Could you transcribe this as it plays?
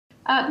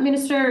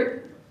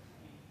Minister,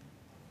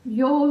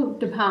 your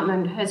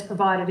department has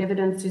provided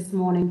evidence this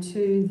morning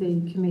to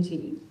the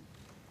committee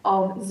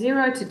of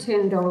 $0 to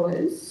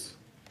 $10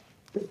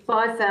 with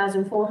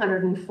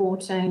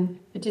 5,414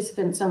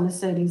 participants on the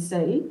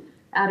CDC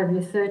out of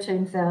your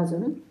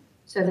 13,000.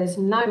 So there's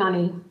no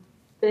money,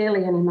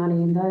 barely any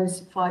money in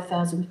those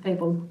 5,000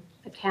 people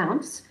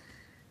accounts.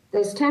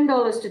 There's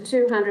 $10 to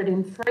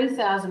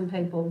 203,000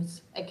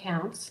 people's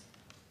accounts.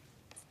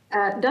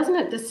 Doesn't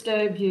it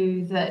disturb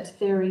you that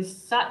there is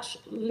such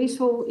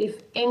little,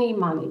 if any,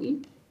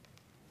 money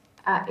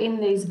in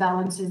these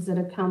balances that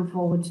have come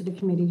forward to the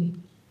committee?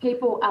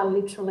 People are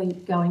literally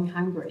going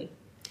hungry.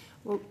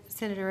 Well,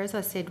 Senator, as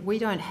I said, we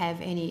don't have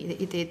any.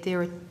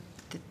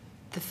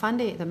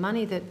 The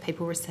money that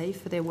people receive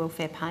for their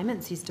welfare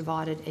payments is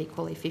divided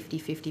equally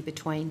 50-50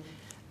 between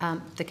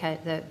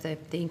the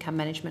income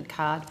management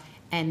card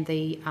and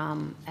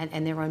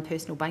their own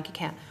personal bank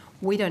account.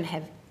 We don't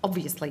have,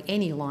 obviously,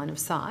 any line of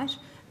sight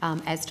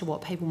as to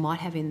what people might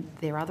have in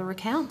their other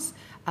accounts.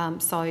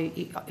 So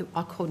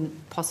I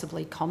couldn't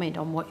possibly comment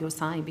on what you're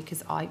saying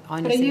because I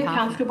only see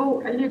half.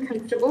 Are you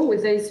comfortable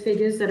with these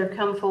figures that have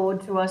come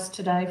forward to us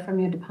today from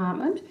your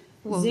department?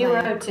 Well,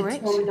 $0 to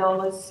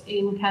 $10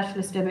 in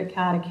cashless debit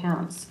card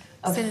accounts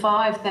of Senator,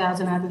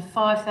 5,000, over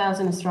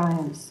 5,000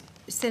 Australians.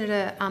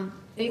 Senator, are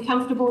you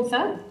comfortable with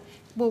that?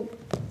 Well,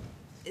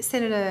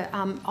 Senator,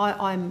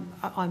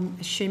 I'm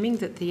assuming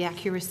that the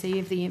accuracy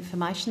of the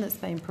information that's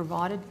been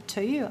provided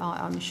to you,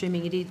 I'm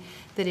assuming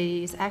that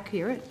it is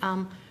accurate.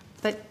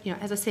 But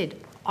as I said,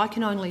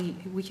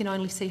 we can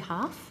only see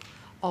half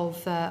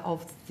of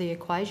the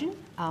equation.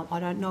 I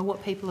don't know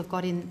what people have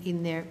got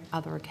in their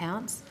other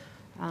accounts,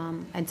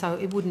 and so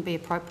it wouldn't be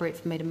appropriate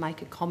for me to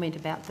make a comment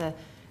about the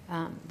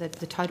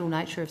total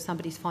nature of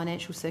somebody's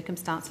financial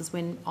circumstances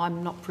when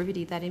I'm not privy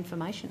to that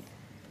information.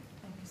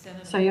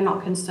 So you're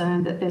not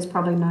concerned that there's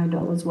probably no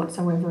dollars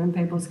whatsoever in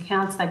people's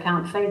accounts? They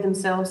can't feed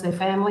themselves, their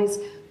families,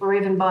 or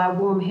even buy a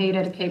warm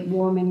heater to keep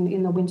warm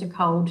in the winter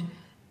cold.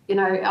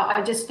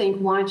 I just think,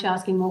 why aren't you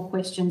asking more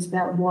questions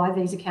about why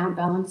these account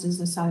balances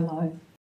are so low?